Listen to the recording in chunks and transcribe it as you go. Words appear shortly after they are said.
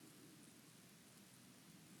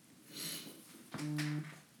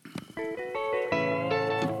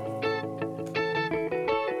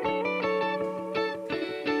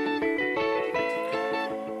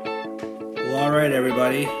right,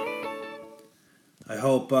 everybody. I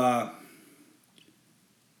hope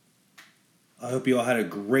you all had a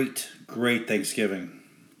great Thanksgiving.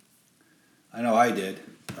 I know I did.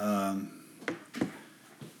 I'm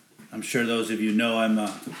sure those of you know I'm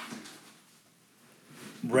a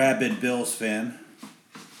rabid Bills fan,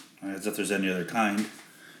 as if there's any other kind.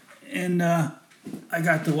 And I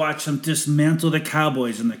got to watch them dismantle the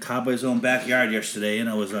Cowboys in the Cowboys' own backyard yesterday, and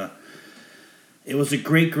it was a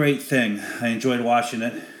great thing. I enjoyed watching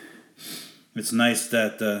it. It's nice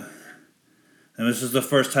that, and this is the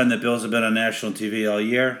first time the Bills have been on national TV all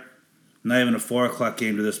year. Not even a 4 o'clock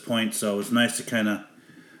game to this point, so it was nice to kind of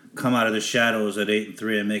come out of the shadows at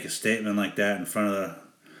 8-3 and make a statement like that in front of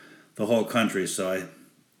the whole country. So I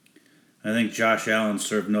think Josh Allen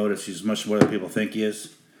served notice. He's much more than people think he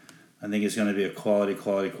is. I think he's going to be a quality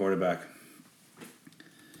quarterback.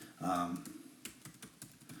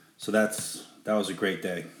 So that was a great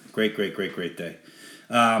day. Great day.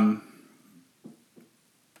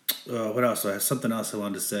 What else? I had something else I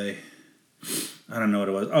wanted to say. I don't know what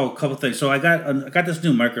it was. Oh, a couple things. So I got this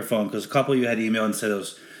new microphone because a couple of you had emailed and said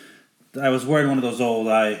I was wearing one of those old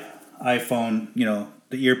iPhone,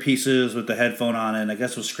 the earpieces with the headphone on it, and I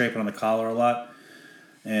guess it was scraping on the collar a lot,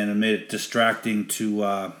 and it made it distracting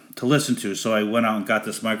to listen to. So I went out and got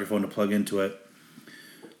this microphone to plug into it.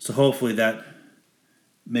 So hopefully that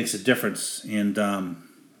makes a difference, and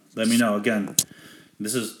let me know. Again,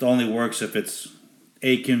 this only works if it's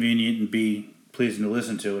A, convenient, and B, pleasing to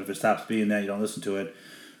listen to. If it stops being that, you don't listen to it,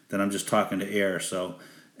 then I'm just talking to air. So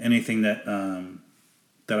anything that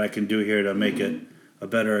I can do here to make it a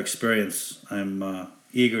better experience, I'm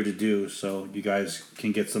eager to do, so you guys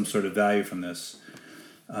can get some sort of value from this.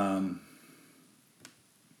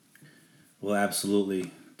 We'll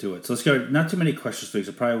absolutely do it. So let's go. Not too many questions, please.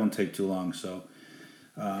 It probably won't take too long. So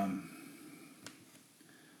 1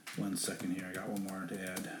 second here. I got one more to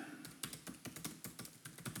add.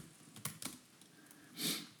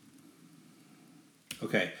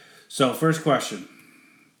 Okay, so first question.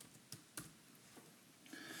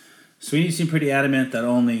 Sweeney seemed pretty adamant that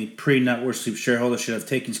only pre-network sweep shareholders should have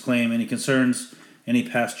takings claim. Any concerns? Any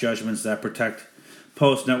past judgments that protect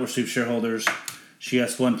post-network sweep shareholders? She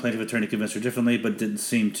asked one plaintiff attorney to convince her differently, but didn't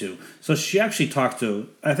seem to. So she actually talked to,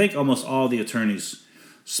 I think almost all the attorneys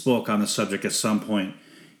spoke on the subject at some point.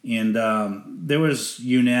 And there was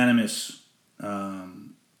unanimous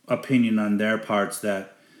opinion on their parts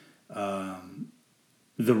that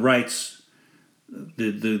the rights,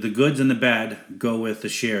 the goods and the bad go with the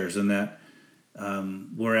shares, and that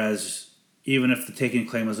whereas even if the taking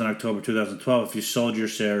claim was in October 2012, if you sold your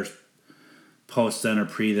shares post then or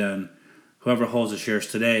pre then, whoever holds the shares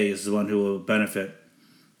today is the one who will benefit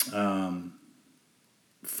from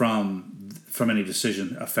any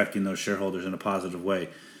decision affecting those shareholders in a positive way.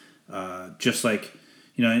 Just like,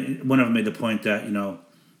 one of them made the point that,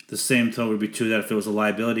 the same total would be true that if it was a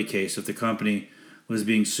liability case, if the company was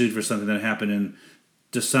being sued for something that happened in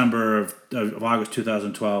December of August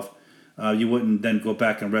 2012, you wouldn't then go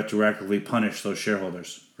back and retroactively punish those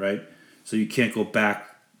shareholders, right? So you can't go back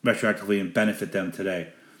retroactively and benefit them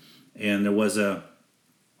today. And there was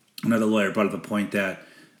another lawyer brought up the point that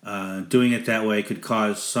doing it that way could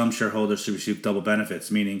cause some shareholders to receive double benefits,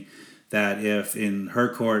 meaning that if in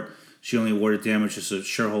her court she only awarded damages to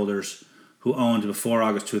shareholders who owned before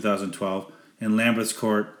August 2012, in Lambeth's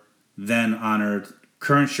court then honored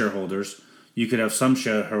current shareholders, you could have some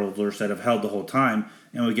shareholders that have held the whole time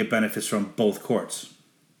and would get benefits from both courts,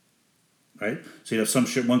 right? So you'd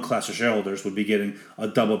have one class of shareholders would be getting a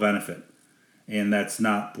double benefit, and that's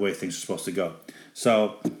not the way things are supposed to go.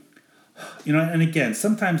 So, and again,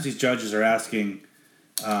 sometimes these judges are asking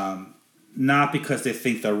not because they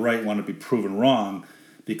think they're right, want to be proven wrong,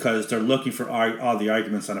 because they're looking for all the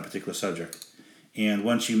arguments on a particular subject. And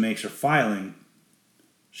when she makes her filing,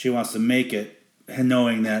 she wants to make it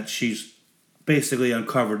knowing that she's basically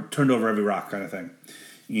turned over every rock kind of thing,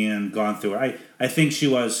 and gone through it. I think she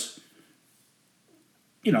was,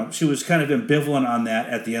 she was kind of ambivalent on that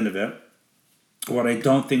at the end of it. What I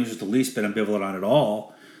don't think was just the least bit ambivalent on at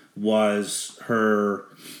all was her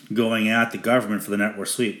going at the government for the network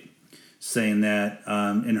sweep, saying that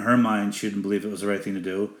in her mind she didn't believe it was the right thing to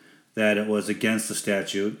do, that it was against the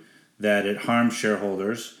statute, that it harmed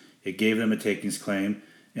shareholders, it gave them a takings claim,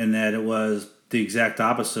 and that it was the exact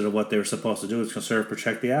opposite of what they were supposed to do, was conserve,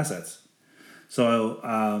 protect the assets. So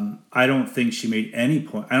I don't think she made any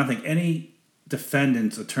point. I don't think any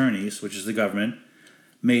defendant's attorneys, which is the government,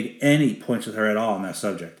 made any points with her at all on that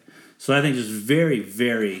subject. So I think there's very,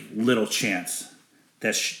 very little chance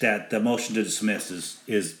that the motion to dismiss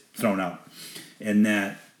is thrown out, and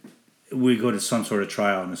that we go to some sort of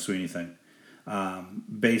trial on the Sweeney thing.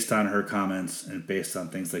 based on her comments and based on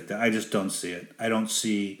things like that. I just don't see it. I don't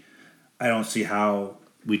see how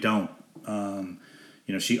we don't.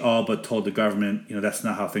 She all but told the government, that's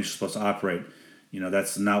not how things are supposed to operate.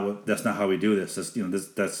 That's not how we do this.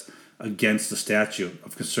 That's against the statute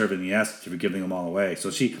of conserving the assets if you're giving them all away.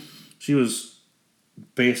 So she was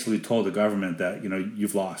basically told the government that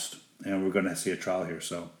you've lost and we're going to see a trial here.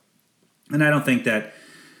 So, and I don't think that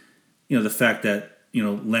the fact that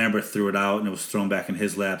Lambert threw it out and it was thrown back in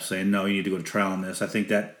his lap saying no, you need to go to trial on this. I think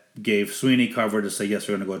that gave Sweeney cover to say yes,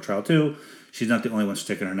 we're going to go to trial too. She's not the only one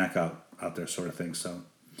sticking her neck out there, sort of thing. So,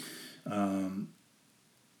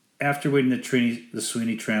 after reading the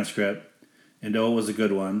Sweeney transcript, and it was a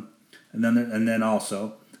good one, and then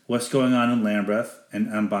also what's going on in Lambeth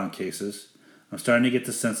and en banc cases, I'm starting to get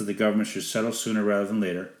the sense that the government should settle sooner rather than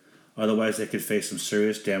later. Otherwise, they could face some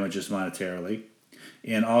serious damages monetarily.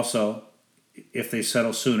 And also, if they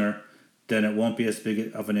settle sooner, then it won't be as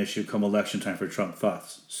big of an issue come election time for Trump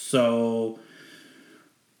thoughts. So,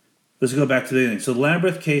 let's go back to the beginning. So, the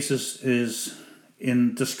Lambeth case is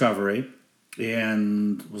in discovery,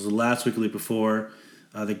 and was the last week or week before,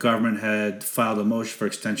 the government had filed a motion for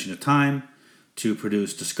extension of time to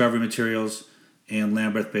produce discovery materials, and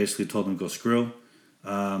Lambert basically told him to go screw.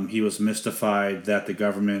 He was mystified that the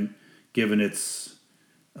government, given its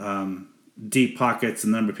deep pockets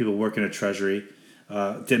and the number of people working at Treasury,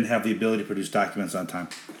 didn't have the ability to produce documents on time.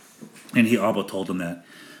 And he all but told him that.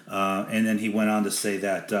 And then he went on to say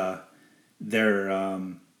that they're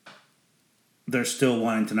still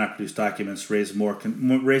wanting to not produce documents, raises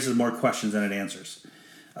more questions than it answers.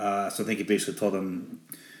 So I think he basically told him,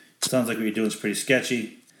 sounds like what you're doing is pretty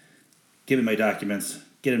sketchy. Give me my documents.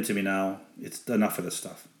 Get them to me now. It's enough of this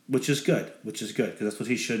stuff, which is good, because that's what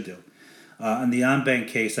he should do. And the en banc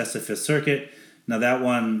case, that's the Fifth Circuit. Now that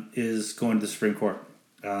one is going to the Supreme Court.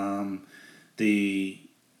 The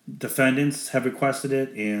defendants have requested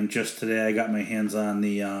it, and just today I got my hands on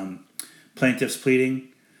the plaintiff's pleading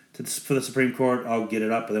for the Supreme Court. I'll get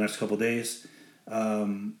it up in the next couple of days.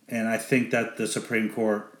 And I think that the Supreme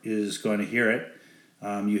Court is going to hear it.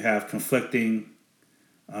 You have conflicting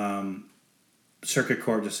circuit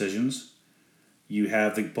court decisions. You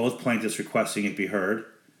have both plaintiffs requesting it be heard.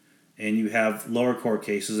 And you have lower court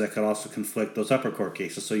cases that could also conflict those upper court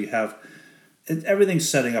cases. So you have everything's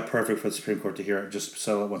setting up perfect for the Supreme Court to hear it, just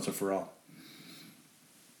settle it once and for all.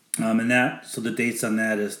 So the dates on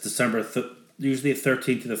that is December, usually the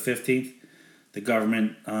 13th to the 15th. The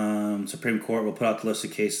government, Supreme Court, will put out the list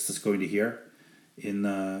of cases it's going to hear in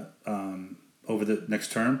over the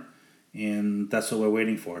next term, and that's what we're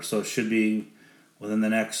waiting for. So it should be within the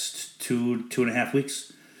next two and a half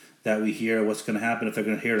weeks that we hear what's going to happen, if they're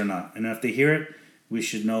going to hear it or not. And if they hear it, we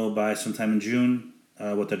should know by sometime in June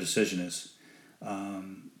what their decision is.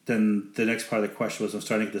 Then the next part of the question was, I'm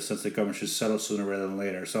starting to get the sense that government should settle sooner rather than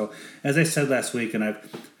later. So as I said last week, and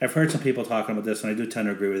I've heard some people talking about this, and I do tend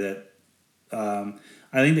to agree with it, I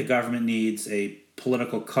think the government needs a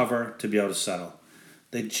political cover to be able to settle.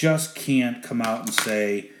 They just can't come out and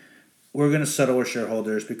say, we're going to settle with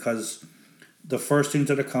shareholders, because the first things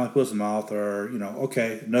that are coming out of people's mouth are,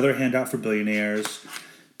 okay, another handout for billionaires,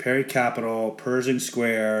 Perry Capital, Pershing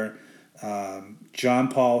Square, John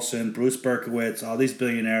Paulson, Bruce Berkowitz, all these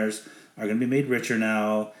billionaires are going to be made richer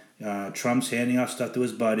now. Trump's handing off stuff to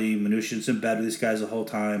his buddy. Mnuchin's in bed with these guys the whole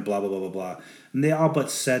time, blah, blah, blah, blah, blah. And they all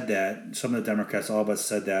but said that. Some of the Democrats all but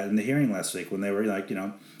said that in the hearing last week when they were like,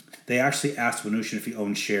 they actually asked Mnuchin if he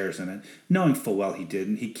owned shares in it, knowing full well he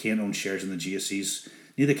didn't. He can't own shares in the GSEs.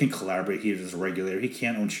 Neither can Collaborate. He is a regulator. He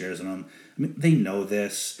can't own shares in them. I mean, they know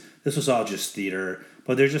this. This was all just theater,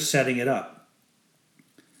 but they're just setting it up.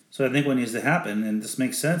 So I think what needs to happen, and this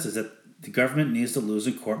makes sense, is that the government needs to lose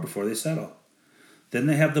in court before they settle. Then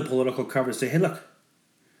they have the political cover to say, hey, look,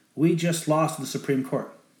 we just lost in the Supreme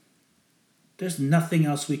Court. There's nothing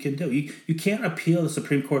else we can do. You can't appeal the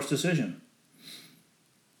Supreme Court's decision.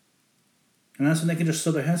 And that's when they can just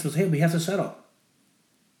throw their hands and say, hey, we have to settle.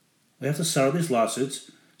 We have to settle these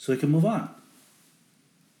lawsuits so we can move on.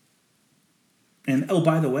 And, oh,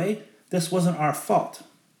 by the way, this wasn't our fault.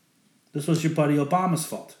 This was your buddy Obama's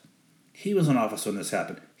fault. He was in office when this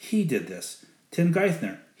happened. He did this. Tim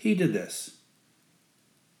Geithner, he did this.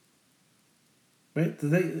 Right?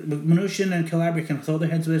 Mnuchin and Calabria can throw their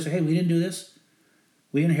heads away and say, hey, we didn't do this.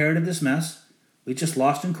 We inherited this mess. We just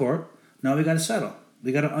lost in court. Now we got to settle.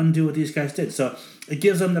 We got to undo what these guys did. So it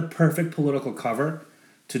gives them the perfect political cover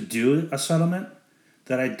to do a settlement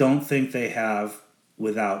that I don't think they have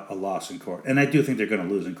without a loss in court. And I do think they're going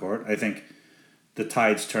to lose in court. I think the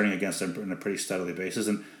tide's turning against them on a pretty steadily basis.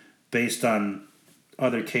 And based on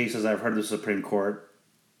other cases I've heard of the Supreme Court,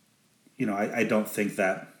 I don't think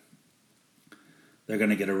that they're going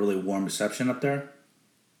to get a really warm reception up there,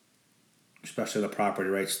 especially the property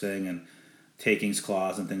rights thing and takings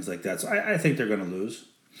clause and things like that. So I think they're going to lose.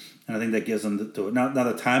 And I think that gives them now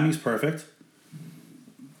the timing's perfect,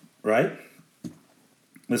 right?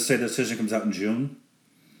 Let's say the decision comes out in June.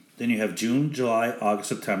 Then you have June, July, August,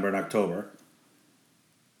 September, and October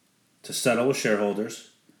to settle with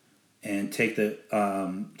shareholders and take the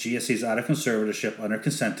GSEs out of conservatorship under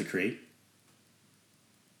consent decree.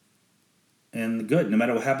 And good. No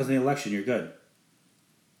matter what happens in the election, you're good.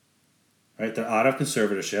 Right? They're out of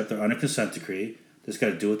conservatorship. They're under consent decree. They just got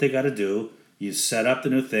to do what they got to do. You set up the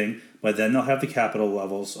new thing, but then they'll have the capital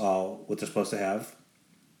levels all what they're supposed to have.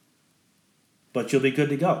 But you'll be good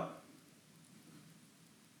to go.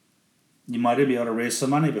 You might be able to raise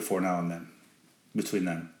some money before now and then, between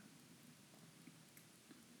then.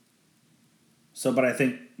 So, but I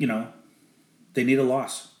think, they need a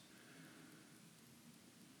loss.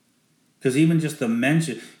 Because even just the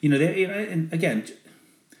mention, and again,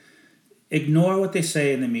 ignore what they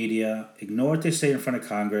say in the media, ignore what they say in front of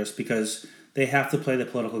Congress, because they have to play the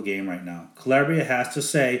political game right now. Calabria has to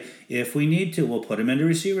say, if we need to, we'll put him into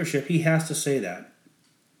receivership. He has to say that.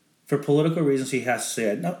 For political reasons, he has to say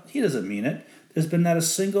it. No, he doesn't mean it. There's been not a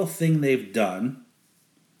single thing they've done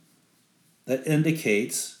that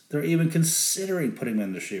indicates they're even considering putting him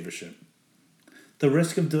into receivership. The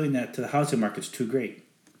risk of doing that to the housing market is too great.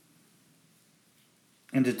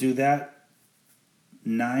 And to do that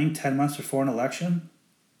 9-10 months before an election,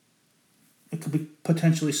 it could be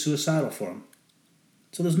potentially suicidal for him.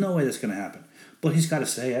 So there's no way that's going to happen. But he's got to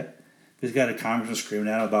say it. He's got a congressman screaming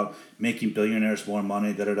at him about making billionaires more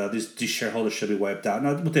money. These shareholders should be wiped out.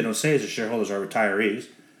 Now, what they don't say is the shareholders are retirees.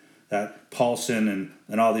 That Paulson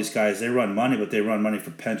and all these guys, they run money, but they run money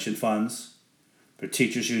for pension funds, for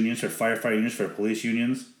teachers' unions, for firefighter unions, for police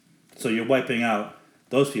unions. So you're wiping out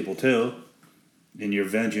those people too in your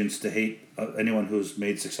vengeance to hate anyone who's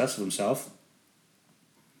made success of himself.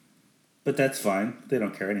 But that's fine. They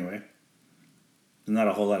don't care anyway. There's not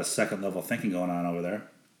a whole lot of second level thinking going on over there.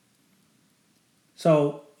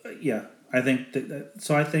 So, yeah, I don't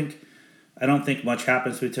think much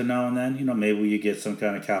happens between now and then. Maybe you get some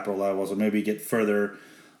kind of capital levels, or maybe you get further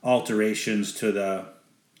alterations to the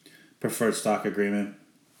preferred stock agreement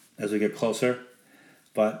as we get closer.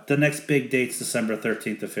 But the next big date's December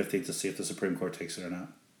 13th to 15th to see if the Supreme Court takes it or not.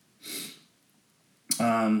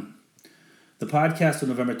 The podcast on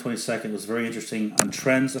November 22nd was very interesting on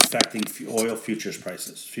trends affecting oil future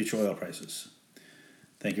oil prices.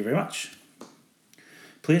 Thank you very much.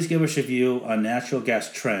 Please give us a view on natural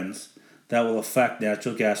gas trends that will affect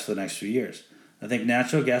natural gas for the next few years. I think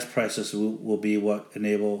natural gas prices will be what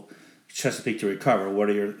enable Chesapeake to recover.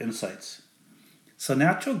 What are your insights? So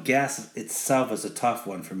natural gas itself is a tough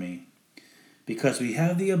one for me because we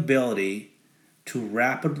have the ability to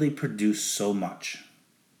rapidly produce so much.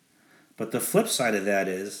 But the flip side of that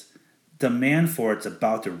is demand for it's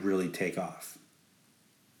about to really take off.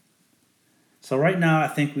 So right now I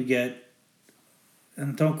think we get,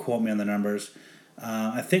 and don't quote me on the numbers,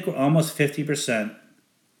 I think we're almost 50%,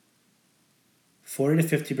 40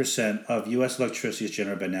 to 50% of U.S. electricity is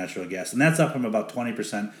generated by natural gas. And that's up from about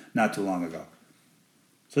 20% not too long ago.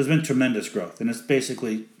 So there's been tremendous growth. And it's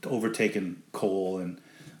basically overtaken coal, and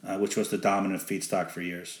which was the dominant feedstock for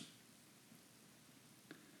years.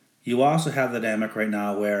 You also have the dynamic right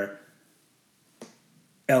now where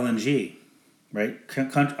LNG, right?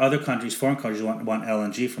 Other countries, foreign countries want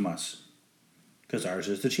LNG from us because ours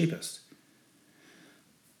is the cheapest.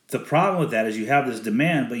 The problem with that is you have this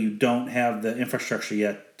demand, but you don't have the infrastructure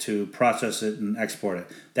yet to process it and export it.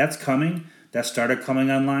 That's coming. That started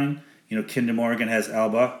coming online. Kinder Morgan has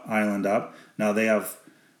Elba Island up. Now they have,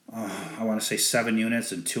 I want to say 7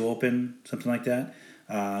 units and 2 open, something like that.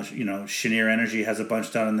 Cheniere Energy has a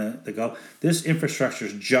bunch down in the Gulf. This infrastructure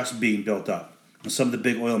is just being built up. And some of the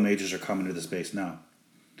big oil majors are coming to the space now.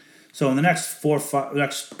 So in the next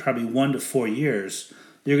probably 1 to 4 years,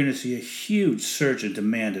 you're going to see a huge surge in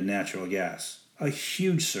demand in natural gas. A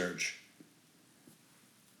huge surge.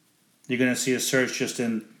 You're going to see a surge just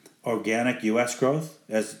in organic U.S. growth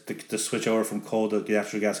as the switch over from coal to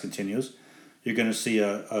natural gas continues. You're going to see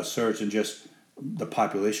a surge in just the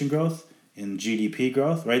population growth, in GDP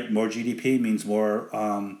growth, right? More GDP means more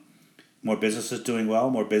businesses doing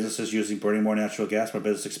well, more businesses burning more natural gas, more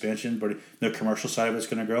business expansion, the commercial side of it's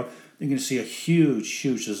going to grow. You're going to see a huge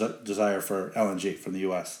desire for LNG from the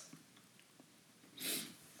U.S.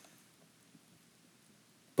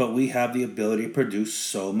 But we have the ability to produce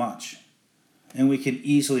so much. And we can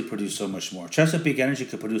easily produce so much more. Chesapeake Energy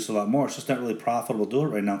could produce a lot more. It's just not really profitable to do it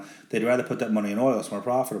right now. They'd rather put that money in oil. It's more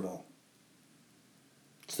profitable.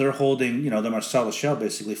 So they're holding, the Marcellus Shale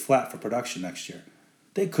basically flat for production next year.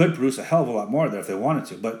 They could produce a hell of a lot more there if they wanted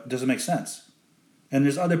to, but it doesn't make sense. And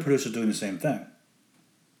there's other producers doing the same thing.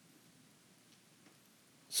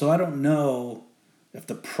 So I don't know if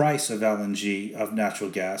the price of LNG, of natural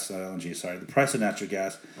gas, not LNG, sorry, the price of natural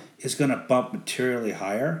gas is going to bump materially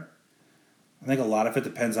higher. I think a lot of it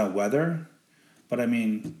depends on weather. But I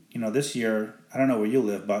mean, this year, I don't know where you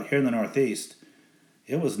live, but here in the Northeast,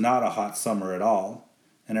 it was not a hot summer at all.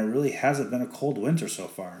 And it really hasn't been a cold winter so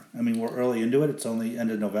far. I mean, we're early into it. It's only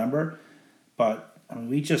end of November. But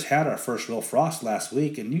we just had our first real frost last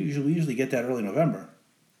week, and we usually get that early November.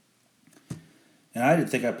 And I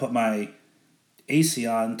didn't think I'd put my AC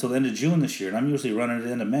on until the end of June this year, and I'm usually running it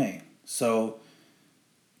into May. So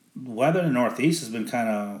weather in the Northeast has been kind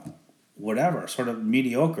of whatever, sort of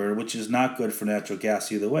mediocre, which is not good for natural gas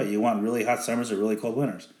either way. You want really hot summers or really cold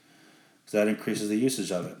winters, because that increases the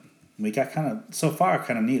usage of it. We got so far,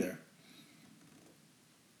 neither.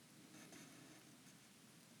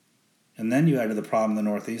 And then you add to the problem in the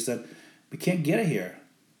Northeast that we can't get it here.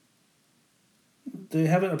 They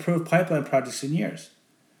haven't approved pipeline projects in years.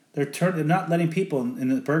 They're not letting people in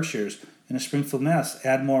the Berkshires, in the Springfield, Mass,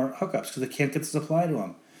 add more hookups because they can't get the supply to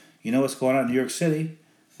them. You know what's going on in New York City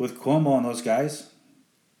with Cuomo and those guys?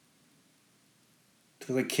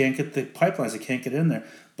 Because they can't get the pipelines, they can't get in there.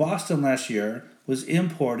 Boston last year was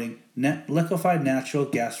importing liquefied natural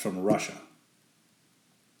gas from Russia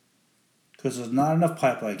because there's not enough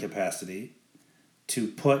pipeline capacity to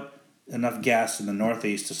put enough gas in the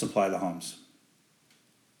Northeast to supply the homes.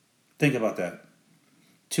 Think about that.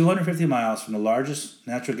 250 miles from the largest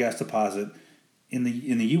natural gas deposit in the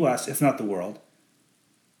U.S., if not the world,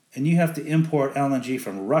 and you have to import LNG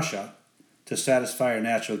from Russia to satisfy your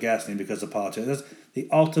natural gas need because of politics. That's the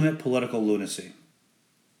ultimate political lunacy.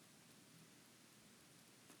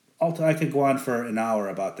 I could go on for an hour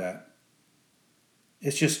about that.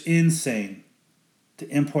 It's just insane to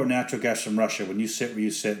import natural gas from Russia when you sit where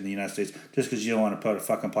you sit in the United States just because you don't want to put a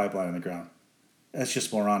fucking pipeline in the ground. That's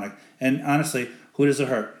just moronic. And honestly, who does it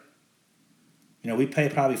hurt? We pay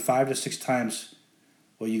probably 5 to 6 times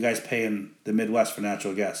what you guys pay in the Midwest for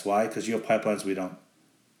natural gas. Why? Because you have pipelines, we don't.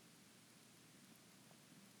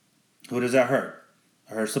 Who does that hurt?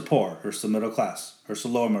 It hurts the poor, hurts the middle class, hurts the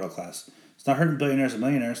lower middle class. It's not hurting billionaires and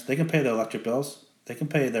millionaires. They can pay their electric bills. They can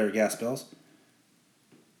pay their gas bills.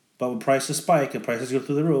 But when prices spike and prices go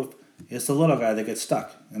through the roof, it's the little guy that gets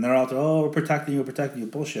stuck. And they're all there, we're protecting you.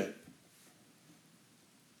 Bullshit.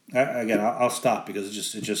 I'll stop because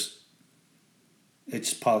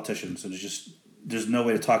it's politicians, and there's no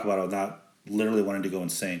way to talk about it without literally wanting to go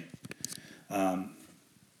insane.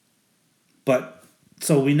 But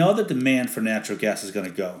so we know the demand for natural gas is going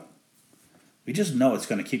to go. We just know it's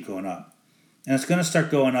going to keep going up. And it's going to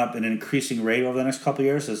start going up at an increasing rate over the next couple of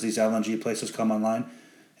years as these LNG places come online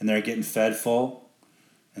and they're getting fed full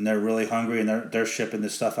and they're really hungry and they're shipping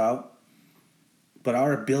this stuff out. But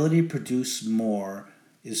our ability to produce more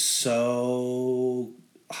is so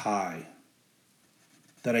high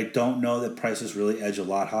that I don't know that prices really edge a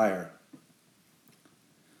lot higher.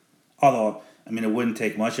 Although, it wouldn't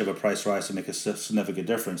take much of a price rise to make a significant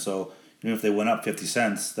difference. So even if they went up 50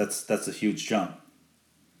 cents, that's a huge jump.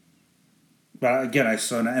 But again, I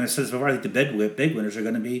said before, I think the big winners are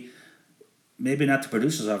going to be maybe not the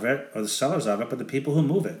producers of it or the sellers of it, but the people who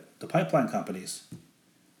move it, the pipeline companies.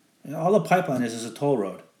 All the pipeline is a toll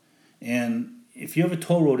road. And if you have a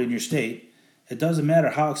toll road in your state, it doesn't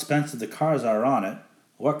matter how expensive the cars are on it,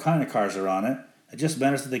 what kind of cars are on it. It just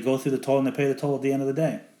matters that they go through the toll and they pay the toll at the end of the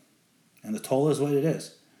day. And the toll is what it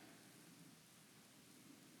is.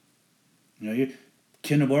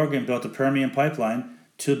 Kinder Morgan built the Permian pipeline,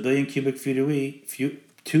 2 billion cubic feet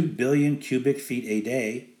a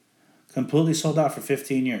day, completely sold out for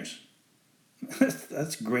 15 years.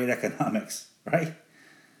 That's great economics, right?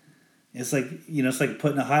 It's like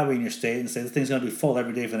putting a highway in your state and say this thing's going to be full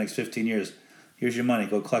every day for the next 15 years. Here's your money.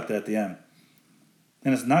 Go collect it at the end.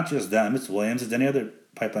 And it's not just them. It's Williams. It's any other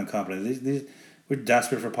pipeline company. We're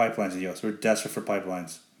desperate for pipelines in the U.S. We're desperate for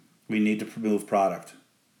pipelines. We need to move product.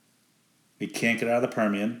 We can't get it out of the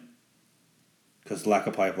Permian because lack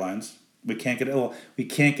of pipelines. We can't get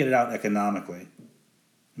it out economically.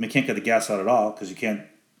 We can't get the gas out at all because you can't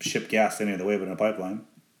ship gas any other way but in a pipeline.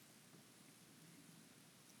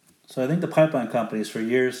 So I think the pipeline companies for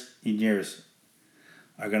years and years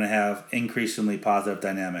are going to have increasingly positive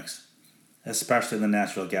dynamics, especially in the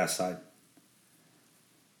natural gas side.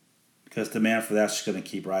 Because demand for that's just going to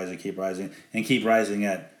keep rising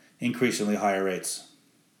at increasingly higher rates.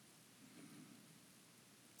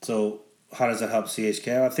 So how does that help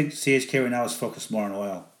CHK? I think CHK right now is focused more on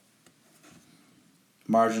oil.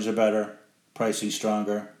 margins are better, pricing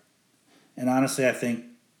stronger. And honestly, I think,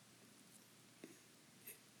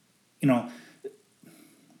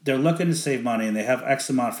 they're looking to save money and they have X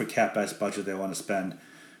amount for CapEx budget they want to spend.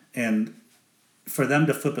 And for them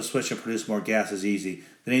to flip a switch and produce more gas is easy.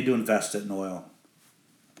 They need to invest it in oil.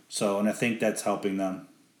 So, and I think that's helping them.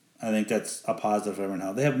 I think that's a positive for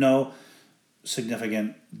everyone. They have no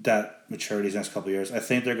significant debt maturities next couple of years. I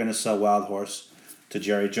think they're going to sell Wild Horse to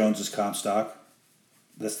Jerry Jones's Comstock.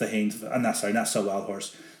 That's the Haynesville. I'm not sell Wild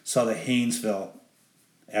Horse. Sell the Haynesville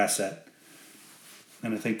asset.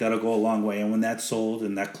 And I think that'll go a long way. And when that's sold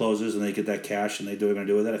and that closes and they get that cash and they do what they're going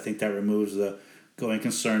to do with it, I think that removes the going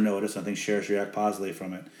concern notice. I think shares react positively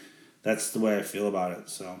from it. That's the way I feel about it.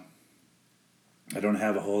 So I don't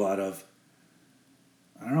have a whole lot of,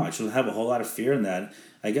 I shouldn't have a whole lot of fear in that.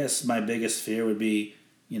 I guess my biggest fear would be,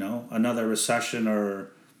 another recession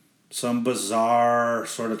or some bizarre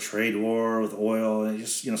sort of trade war with oil and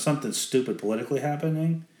just, something stupid politically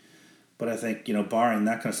happening. But I think, barring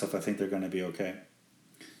that kind of stuff, I think they're going to be okay.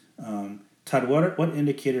 Todd, what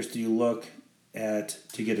indicators do you look at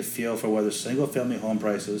to get a feel for whether single-family home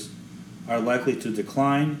prices are likely to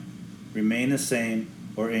decline, remain the same,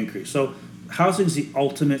 or increase? So housing is the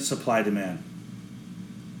ultimate supply-demand.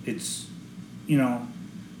 It's, you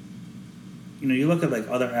look at like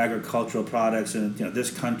other agricultural products and,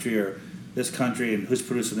 this country and who's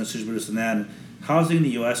producing this, who's producing that. And housing in the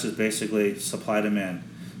U.S. is basically supply-demand.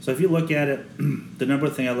 So if you look at it, the number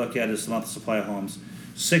one thing I look at is the month of supply of homes.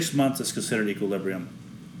 6 months is considered equilibrium.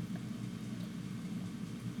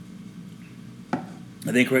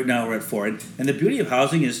 I think right now we're at 4. And the beauty of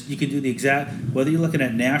housing is you can do the exact, whether you're looking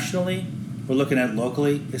at nationally or looking at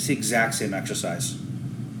locally, it's the exact same exercise.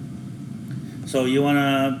 So you want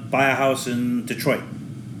to buy a house in Detroit.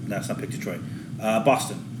 That's not pick Detroit.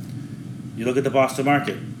 Boston. You look at the Boston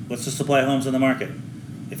market. What's the supply of homes in the market?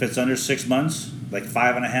 If it's under 6 months, like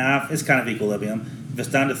 5.5, it's kind of equilibrium. If it's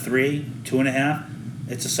down to 3, 2.5,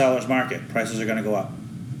 it's a seller's market. Prices are going to go up.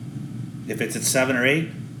 If it's at 7 or 8,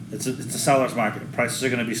 it's a seller's market. Prices are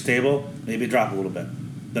going to be stable, maybe drop a little bit.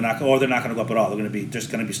 They're not going to go up at all. They're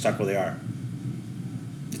just going to be stuck where they are.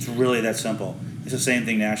 It's really that simple. It's the same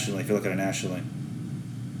thing nationally if you look at it nationally.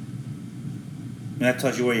 And that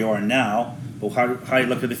tells you where you are now, but how do you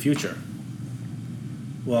look at the future?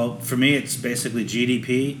 Well, for me, it's basically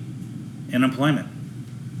GDP and employment.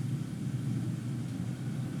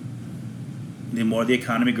 The more the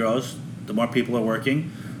economy grows, the more people are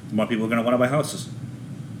working, the more people are going to want to buy houses.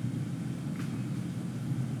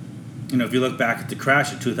 If you look back at the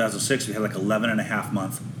crash in 2006, we had like 11.5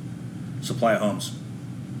 month supply of homes.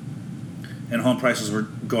 And home prices were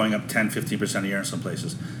going up 10, 15% a year in some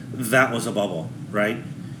places. That was a bubble, right?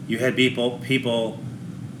 You had people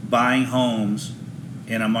buying homes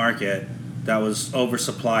in a market that was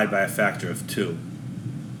oversupplied by a factor of 2.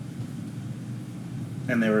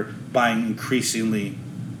 And they were buying increasingly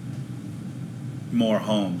more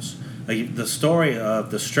homes. Like the story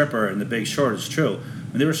of the stripper in The Big Short is true.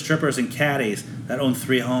 When there were strippers and caddies that owned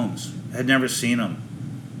 3 homes, I had never seen them.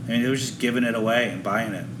 I mean, they were just giving it away and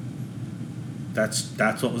buying it.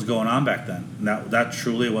 That's what was going on back then. And that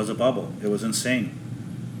truly was a bubble. It was insane.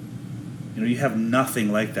 You have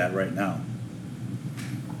nothing like that right now.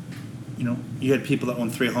 You had people that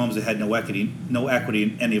owned 3 homes that had no equity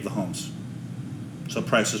in any of the homes. So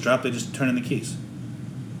prices dropped, they just turn in the keys.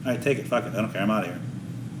 All right, take it, fuck it, I don't care, I'm out of here.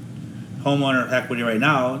 Homeowner equity right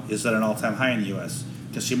now is at an all-time high in the U.S.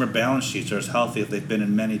 Consumer balance sheets are as healthy as they've been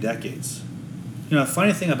in many decades. The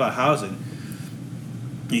funny thing about housing,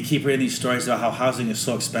 you keep reading these stories about how housing is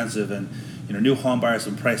so expensive and new home buyers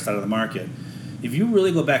have been priced out of the market. If you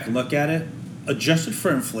really go back and look at it, adjusted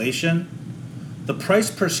for inflation, the price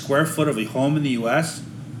per square foot of a home in the U.S.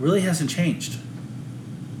 really hasn't changed.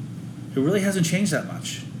 It really hasn't changed that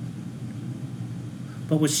much.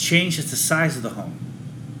 But what's changed is the size of the home.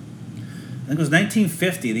 I think it was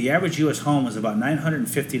 1950, the average U.S. home was about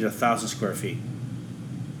 950 to 1,000 square feet.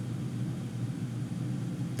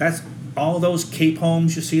 That's all those Cape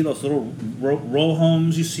homes you see, those little row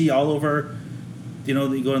homes you see all over, you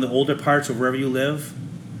go in the older parts of wherever you live.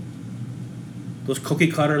 Those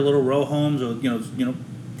cookie cutter little row homes, or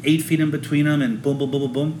 8 feet in between them, and boom, boom, boom,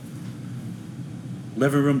 boom, boom.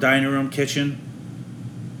 Living room, dining room, kitchen.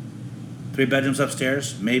 3 bedrooms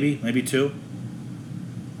upstairs, maybe 2.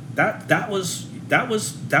 That was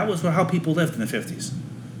how people lived in the 50s.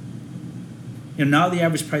 Now the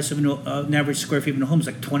average price of an average square feet of a home is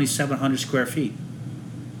like 2,700 square feet.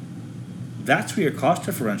 That's where your cost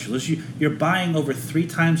differential is. You're buying over 3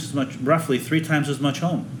 times as much, roughly 3 times as much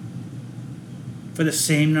home for the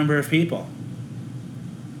same number of people.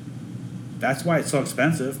 That's why it's so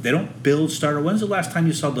expensive. They don't build starter. When's the last time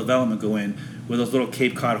you saw development go in with those little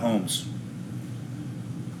Cape Cod homes?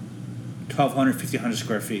 1,200, 1,500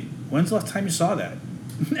 square feet. When's the last time you saw that?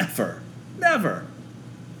 Never. Never.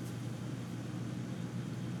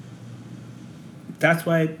 That's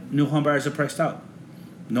why new home buyers are priced out.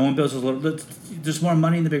 No one builds a little. There's more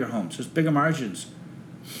money in the bigger homes. There's bigger margins.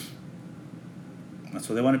 That's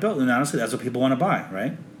what they want to build. And honestly, that's what people want to buy,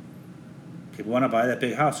 right? People want to buy that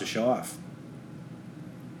big house to show off.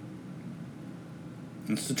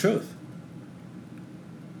 It's the truth.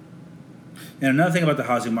 And another thing about the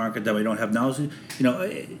housing market that we don't have now is,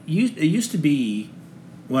 it used to be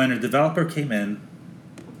when a developer came in,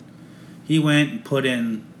 he went and put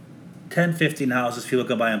in 10, 15 houses, people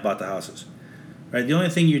could buy and bought the houses. Right? The only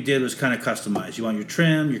thing you did was kind of customize. You want your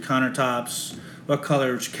trim, your countertops, what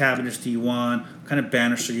color cabinets do you want, what kind of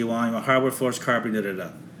banister you want hardwood floors, carpeting,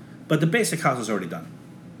 da-da-da. But the basic house is already done.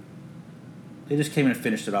 They just came in and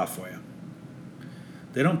finished it off for you.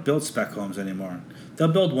 They don't build spec homes anymore. They'll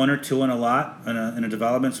build one or two in a lot in a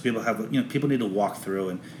development, so people have people need to walk through,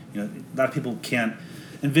 and a lot of people can't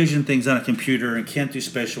envision things on a computer and can't do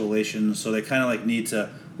spatial relations, so they kind of need to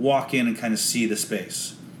walk in and kind of see the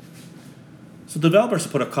space. So developers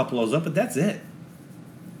put a couple of those up, but that's it.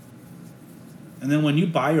 And then when you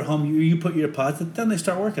buy your home, you put your deposit, then they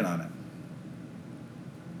start working on it.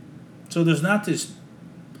 So there's not this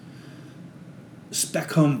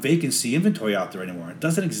spec home vacancy inventory out there anymore. It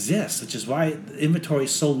doesn't exist, which is why the inventory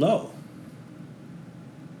is so low.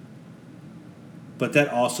 But that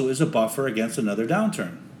also is a buffer against another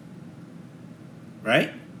downturn.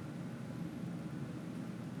 Right?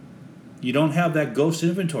 You don't have that ghost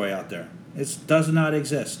inventory out there. It does not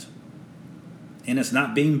exist. And it's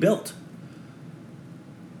not being built.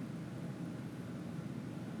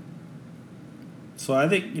 So I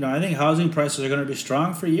think housing prices are going to be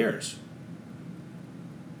strong for years.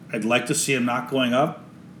 I'd like to see them not going up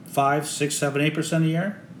 5, 6, 7, 8% a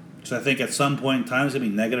year. So I think at some point in time there's going to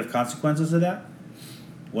be negative consequences of that.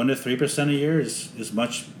 1 to 3% a year is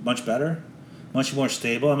much, much better, much more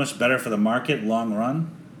stable, and much better for the market long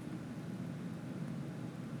run.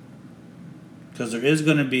 Because there is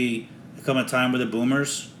going to come a time where the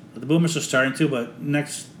boomers are starting to, but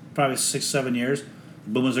next probably 6, 7 years, the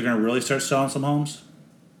boomers are going to really start selling some homes.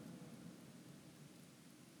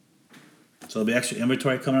 So there'll be extra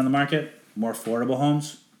inventory coming on the market, more affordable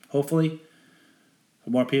homes, hopefully, for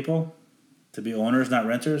more people to be owners, not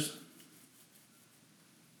renters,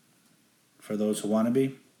 for those who want to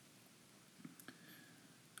be.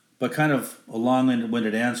 But kind of a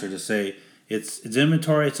long-winded answer to say it's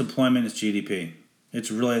inventory, it's employment, it's GDP.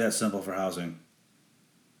 It's really that simple for housing.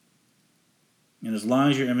 And as long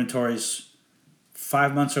as your inventory's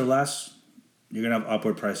 5 months or less, you're going to have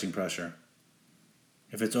upward pricing pressure.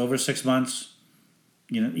 If it's over 6 months,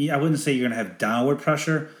 I wouldn't say you're going to have downward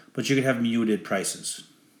pressure, but you could have muted prices.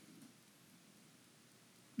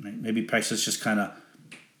 Right? Maybe prices just kind of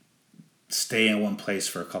stay in one place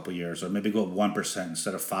for a couple years, or maybe go up 1%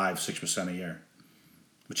 instead of 5, 6% a year,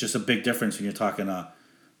 which is a big difference when you're talking a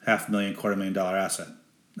 $500,000, $250,000 asset.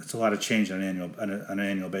 That's a lot of change on an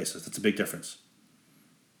annual basis. That's a big difference.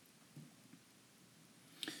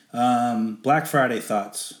 Black Friday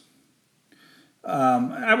thoughts.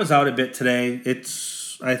 I was out a bit today.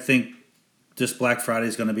 I think this Black Friday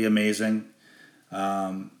is going to be amazing.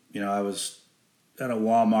 I was at a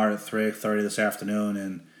Walmart at 3:30 this afternoon,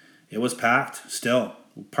 and it was packed still.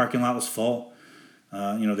 The parking lot was full.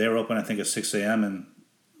 They were open, I think, at 6 a.m., and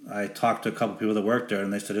I talked to a couple people that worked there,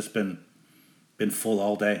 and they said it's been full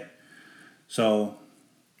all day. So,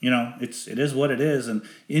 it is what it is. And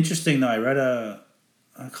interesting, though, I read a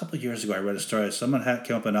couple of years ago, I read a story. Someone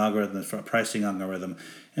came up with an algorithm, a pricing algorithm,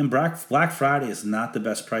 and Black Friday is not the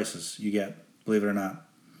best prices you get, believe it or not.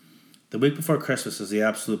 The week before Christmas is the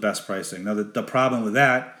absolute best pricing. Now, the problem with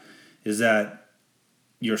that is that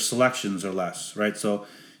your selections are less, right? So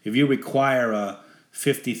if you require a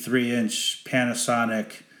 53-inch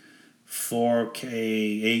Panasonic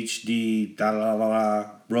 4K HD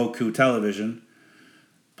Roku television,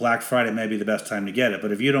 Black Friday may be the best time to get it.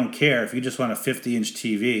 But if you don't care, if you just want a 50-inch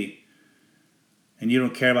TV and you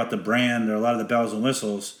don't care about the brand or a lot of the bells and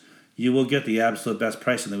whistles, you will get the absolute best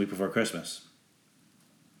price in the week before Christmas.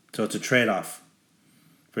 So it's a trade-off.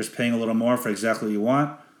 First, paying a little more for exactly what you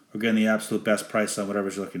want, or getting the absolute best price on whatever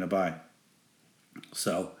you're looking to buy.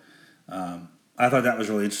 So I thought that was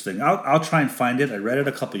really interesting. I'll try and find it. I read it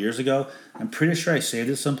a couple years ago. I'm pretty sure I saved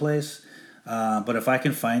it someplace. But if I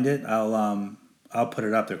can find it, I'll put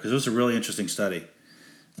it up there because it was a really interesting study.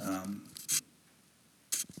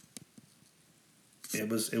 It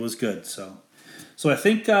was good. So I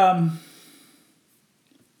think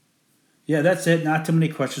Yeah, that's it. Not too many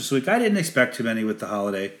questions this week. I didn't expect too many with the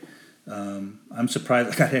holiday. I'm surprised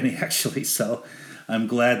I got any actually. So I'm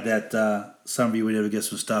glad that some of you were able to get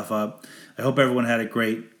some stuff up. I hope everyone had a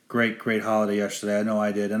great holiday yesterday. I know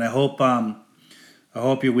I did, and I hope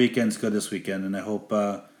your weekend's good this weekend, and I hope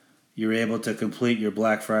you're able to complete your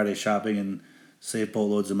Black Friday shopping and save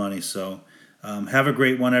boatloads of money. So have a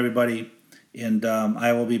great one, everybody, and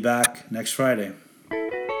I will be back next Friday.